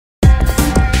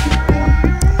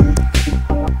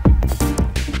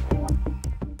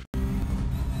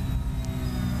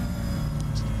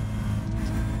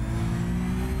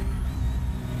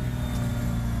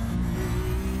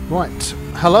Right,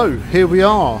 hello, here we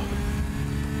are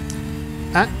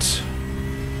at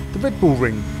the Red Bull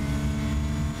Ring.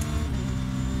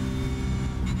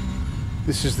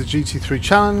 This is the GT3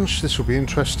 challenge. This will be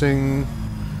interesting.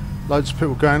 Loads of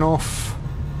people going off.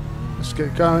 Let's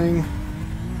get going.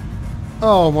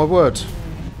 Oh my word,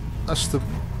 that's the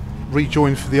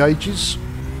rejoin for the ages.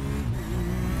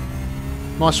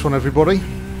 Nice one, everybody.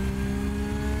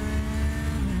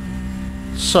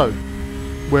 So,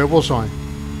 where was I?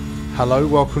 Hello,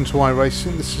 welcome to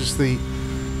iRacing. This is the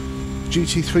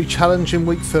GT3 challenge in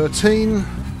week 13.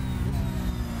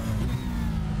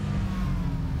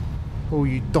 Oh,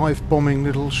 you dive bombing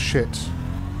little shit.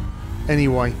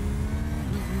 Anyway,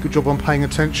 good job on paying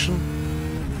attention.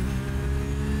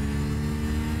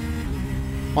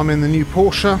 I'm in the new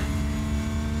Porsche.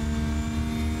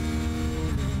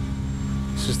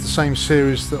 This is the same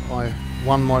series that I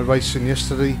won my race in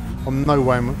yesterday. I'm no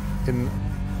way in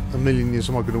a million years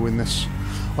am I going to win this.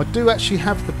 I do actually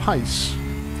have the pace.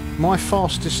 My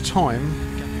fastest time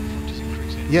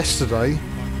yesterday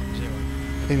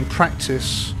in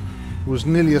practice was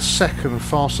nearly a second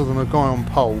faster than a guy on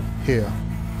pole here.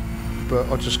 But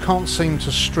I just can't seem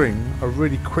to string a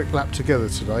really quick lap together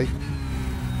today.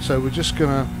 So we're just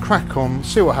going to crack on,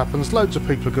 see what happens. Loads of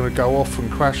people are going to go off and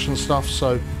crash and stuff,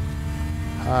 so...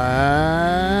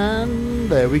 And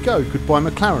there we go. Goodbye,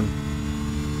 McLaren.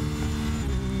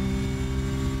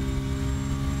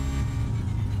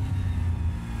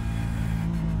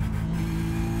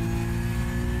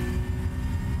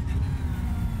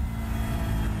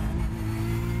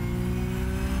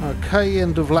 Okay,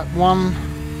 end of lap 1.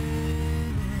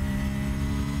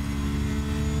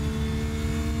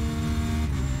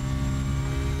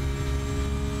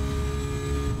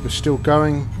 We're still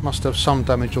going. Must have some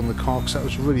damage on the car because that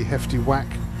was a really hefty whack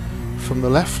from the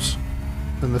left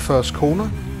in the first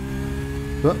corner.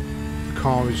 But the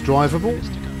car is drivable.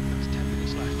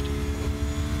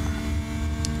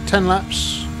 10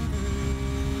 laps.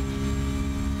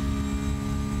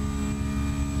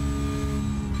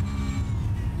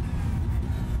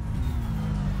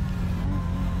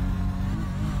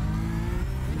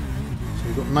 So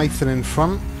we've got Nathan in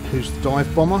front, who's the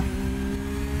dive bomber.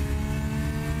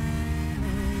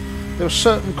 There are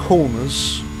certain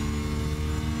corners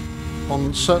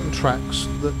on certain tracks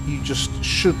that you just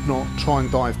should not try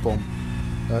and dive bomb.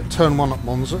 Turn 1 at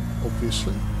Monza,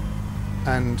 obviously,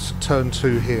 and turn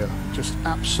 2 here. Just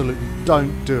absolutely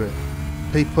don't do it.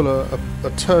 People are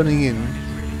turning in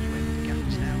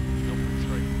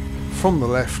from the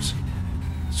left.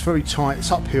 It's very tight,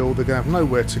 it's uphill, they're going to have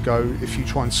nowhere to go if you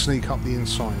try and sneak up the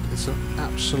inside. It's an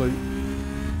absolute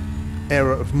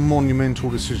error of monumental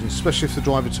decisions, especially if the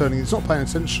driver turning is not paying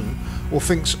attention or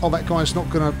thinks, oh, that guy's not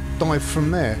going to dive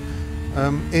from there.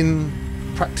 In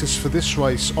practice for this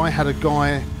race, I had a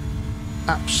guy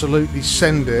absolutely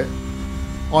send it.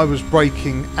 I was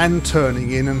braking and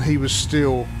turning in, and he was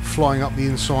still flying up the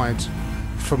inside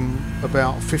from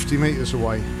about 50 metres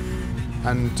away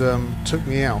and took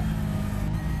me out.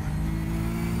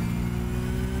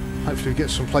 Hopefully we get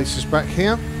some places back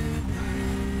here.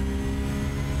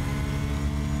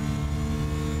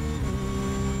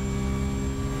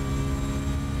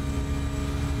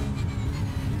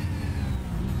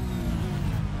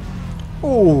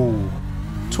 Oh,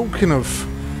 talking of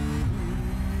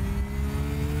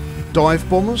dive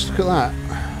bombers, look at that.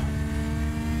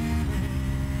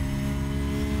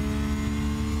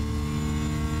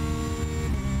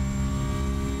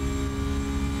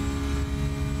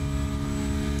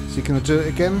 Is he going to do it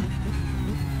again?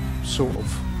 Sort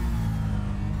of.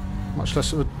 Much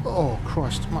less of a... Oh,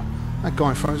 Christ. That guy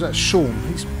in front, is that Sean?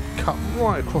 He's cut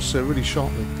right across there really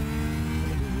sharply.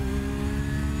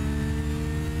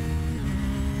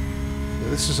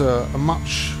 This is a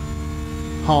much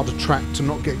harder track to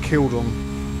not get killed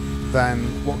on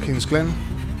than Watkins Glen.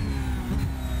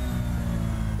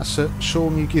 That's it.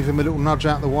 Sean, you give him a little nudge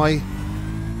out the way.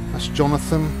 That's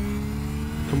Jonathan.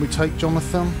 Can we take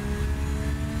Jonathan?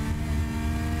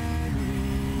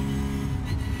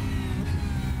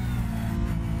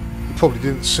 You probably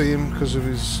didn't see him because of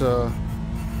his... Look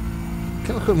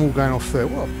at them all going off there.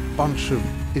 What a bunch of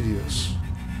idiots.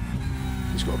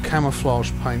 He's got a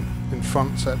camouflage paint in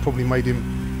front, so that probably made him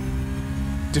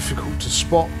difficult to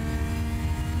spot.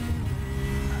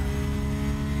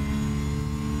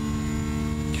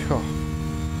 God.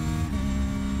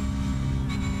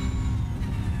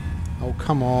 Oh,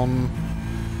 come on.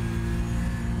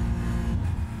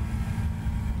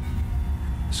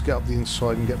 Let's get up the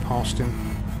inside and get past him.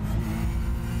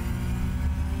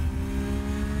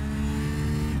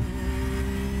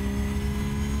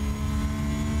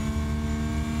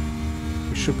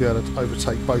 Should be able to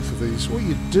overtake both of these. What are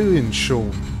you doing,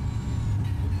 Sean?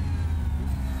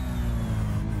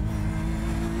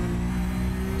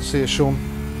 See you, Sean.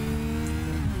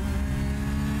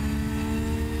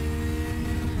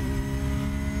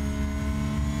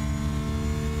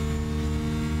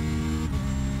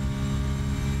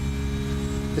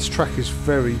 This track is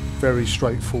very, very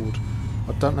straightforward.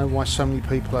 I don't know why so many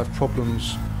people have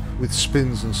problems with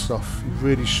spins and stuff. You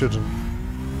really shouldn't.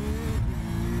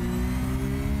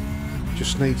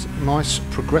 Just needs nice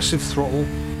progressive throttle.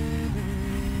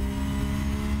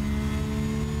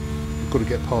 You've got to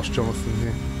get past Jonathan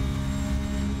here.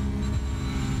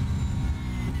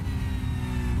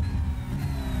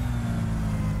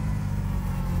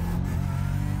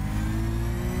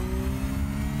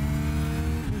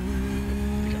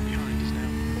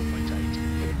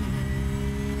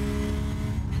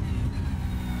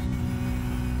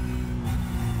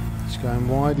 Going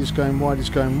wide, he's going wide, he's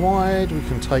going wide. We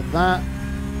can take that.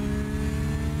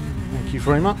 Thank you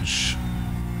very much.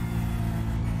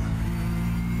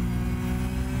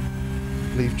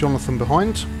 Leave Jonathan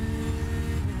behind.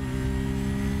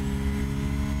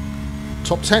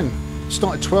 Top 10.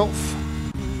 Started 12th.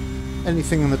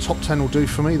 Anything in the top 10 will do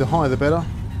for me. The higher the better.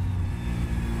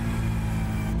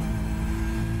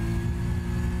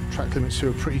 Track limits here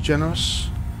are pretty generous,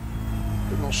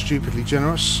 but not stupidly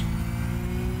generous.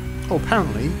 Oh,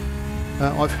 apparently,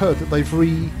 I've heard that they've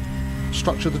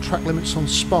restructured the track limits on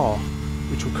Spa,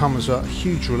 which will come as a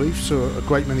huge relief to a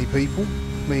great many people,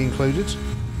 me included.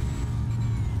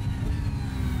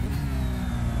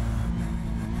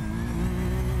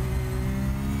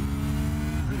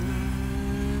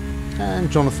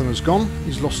 And Jonathan has gone.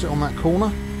 He's lost it on that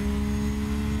corner.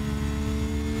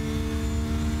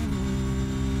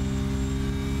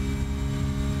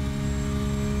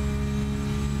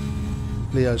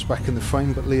 Leo's back in the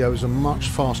frame, but Leo is a much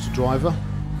faster driver.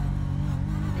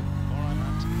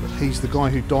 But he's the guy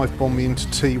who dive bombed me into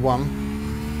T1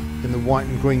 in the white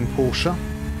and green Porsche.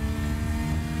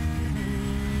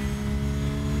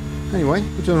 Anyway,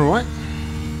 we're doing alright.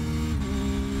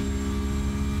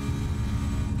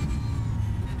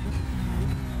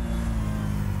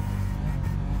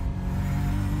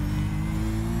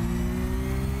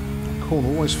 The corner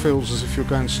always feels as if you're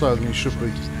going slower than you should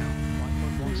be.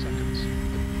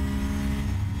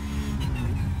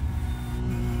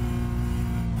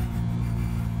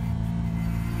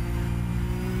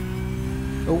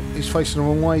 Oh, he's facing the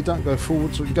wrong way. Don't go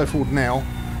forward. So we can go forward now.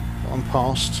 But I'm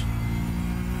past.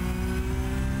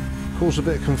 Cause a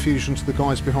bit of confusion to the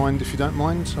guys behind, if you don't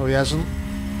mind. Oh, he hasn't.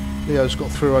 Leo's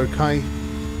got through okay.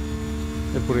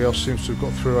 Everybody else seems to have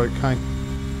got through okay.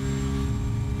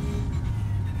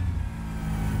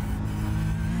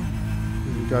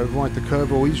 Here we go. Ride the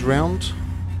curb. Oh, he's round.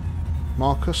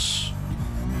 Marcus.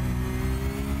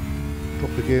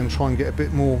 Drop the gear and try and get a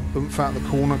bit more oomph out of the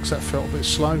corner because that felt a bit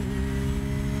slow.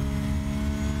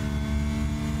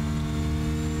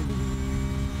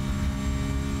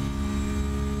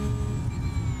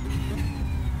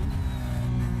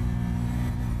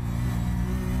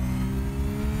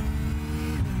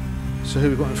 So who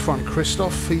we've got in front?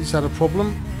 Christoph, he's had a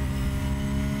problem.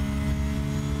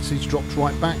 So he's dropped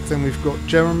right back. Then we've got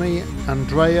Jeremy,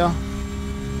 Andrea.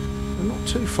 They're not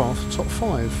too far for the top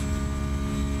 5.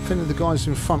 If any of the guys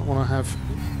in front want to have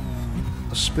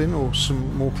a spin or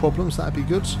some more problems, that'd be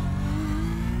good.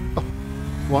 Oh,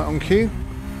 right on cue.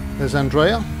 There's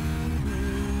Andrea.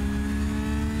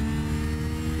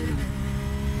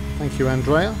 Thank you,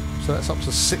 Andrea. So that's up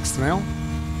to 6th now.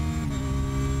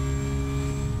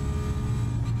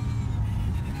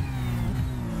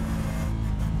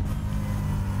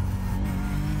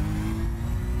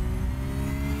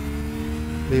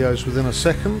 Leo's within a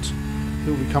second.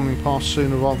 He'll be coming past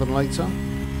sooner rather than later.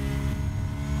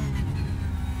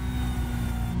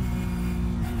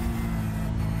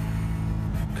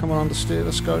 Come on, understeer,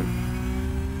 let's go.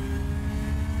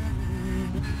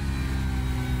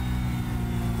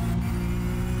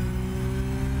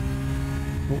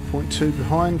 .2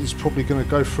 behind. He's probably going to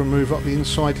go for a move up the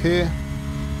inside here.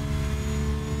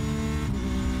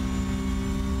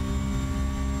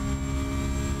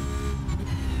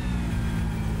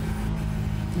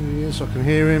 I can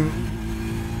hear him.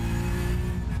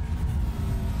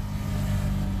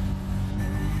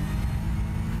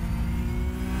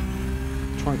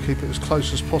 Try and keep it as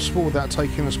close as possible without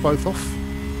taking us both off.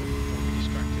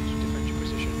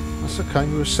 That's okay,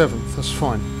 we're 7th, that's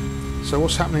fine. So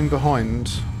what's happening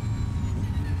behind?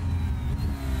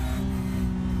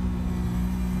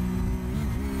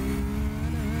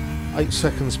 Eight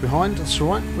seconds behind, that's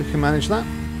alright, we can manage that.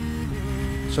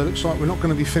 So it looks like we're not going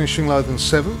to be finishing lower than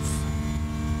 7th.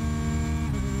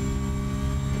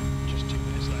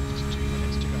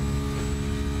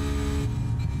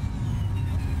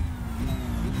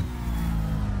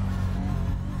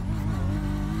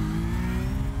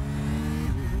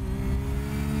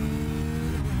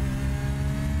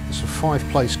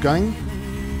 5-place gain.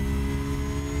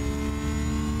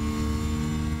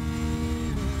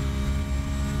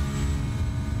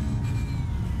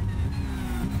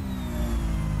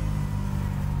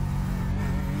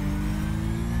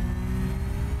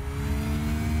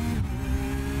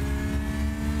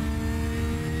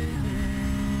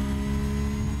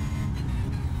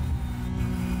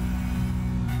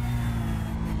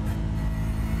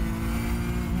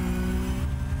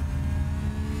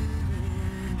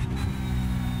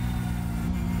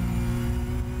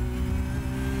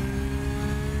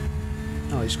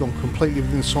 He's gone completely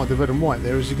inside the red and white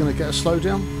there. Is he going to get a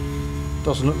slowdown?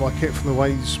 Doesn't look like it from the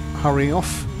way he's hurrying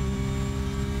off.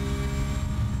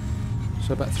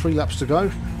 So about 3 laps to go.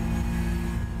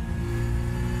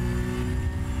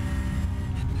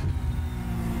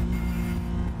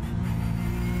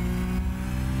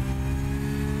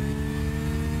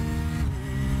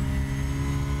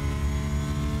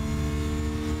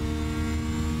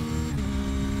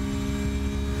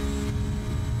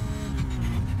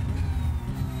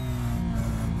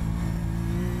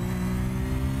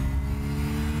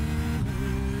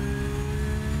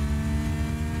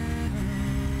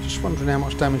 Wondering how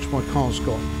much damage my car's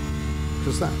got,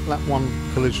 because that lap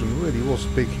 1 collision really was a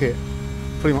big hit,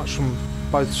 pretty much from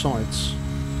both sides.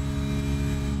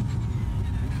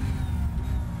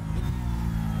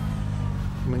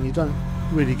 I mean, you don't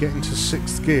really get into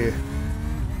 6th gear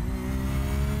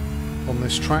on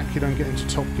this track, you don't get into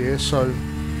top gear, so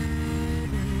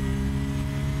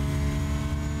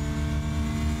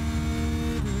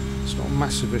it's not a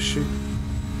massive issue.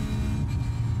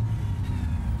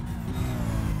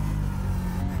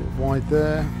 Wide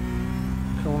there.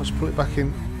 Come on, let's pull it back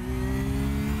in.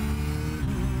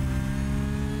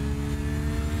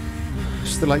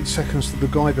 Still 8 seconds to the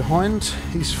guy behind.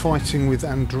 He's fighting with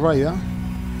Andrea.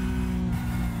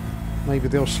 Maybe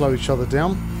they'll slow each other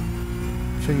down.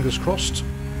 Fingers crossed.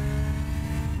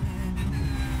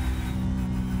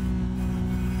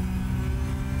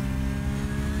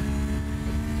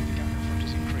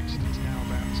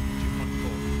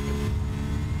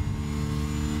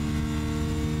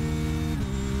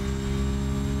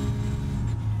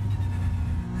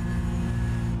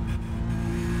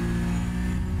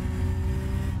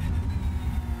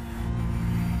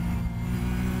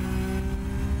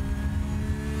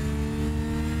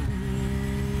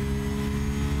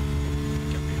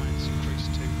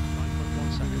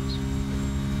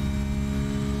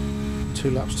 Two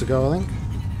laps to go, I think.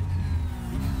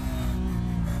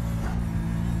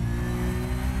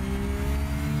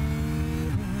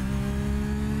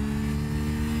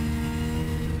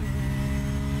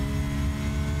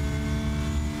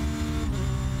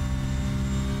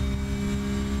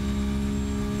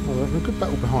 Well, they're having a good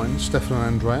battle behind Stefan and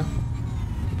Andrea.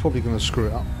 They're probably going to screw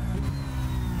it up.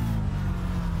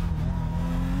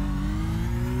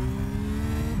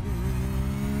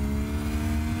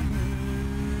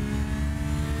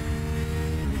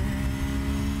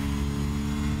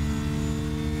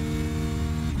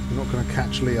 Not going to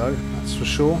catch Leo, that's for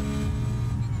sure.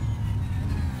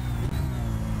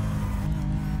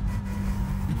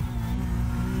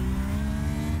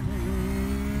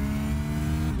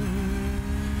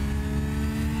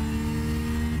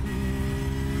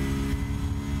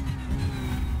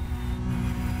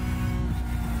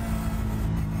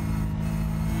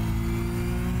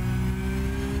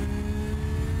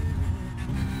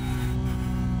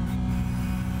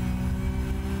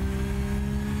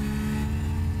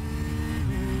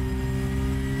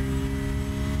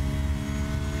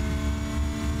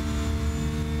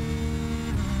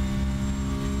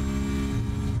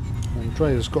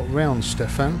 Andrea's got round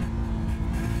Stefan.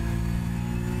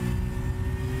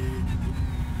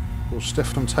 Will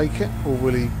Stefan take it, or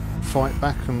will he fight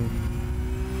back and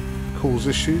cause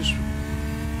issues?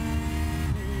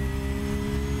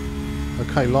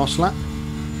 Okay, last lap.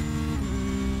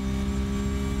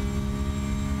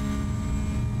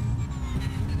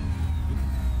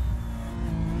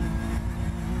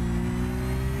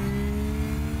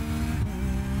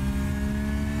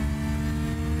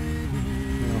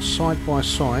 Side by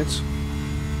side,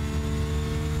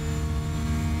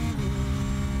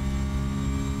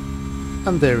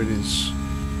 and there it is.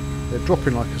 They're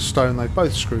dropping like a stone. They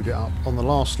both screwed it up on the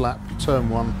last lap, turn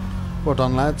 1. Well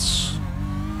done, lads.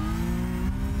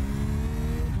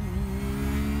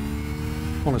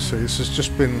 Honestly, this has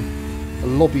just been a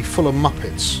lobby full of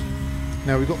Muppets.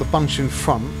 Now we've got the bunch in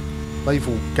front, they've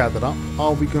all gathered up.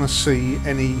 Are we going to see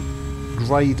any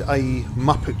grade A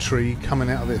Muppetry coming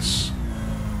out of this?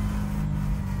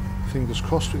 Fingers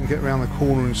crossed we can get around the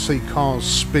corner and see cars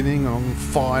spinning on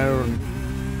fire and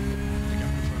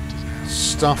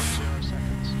stuff.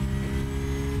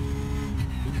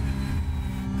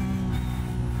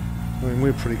 I mean,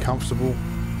 we're pretty comfortable.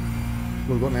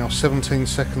 We've got now 17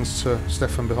 seconds to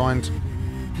Stefan behind.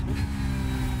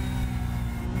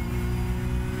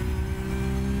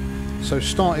 So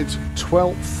started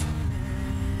 12th.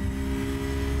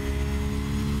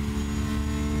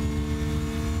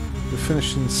 We're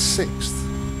finishing 6th.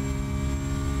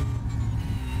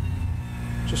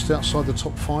 Just outside the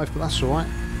top 5, but that's alright.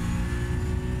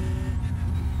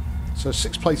 So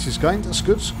 6 places gained, that's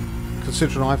good.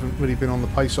 Considering I haven't really been on the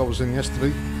pace I was in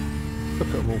yesterday. Look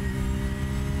at them all.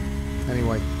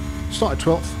 Anyway, started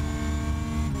 12th.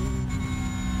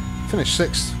 Finished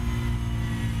 6th.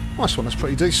 Nice one, that's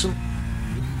pretty decent.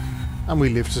 And we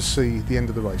live to see the end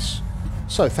of the race.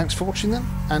 So thanks for watching then,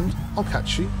 and I'll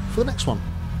catch you for the next one.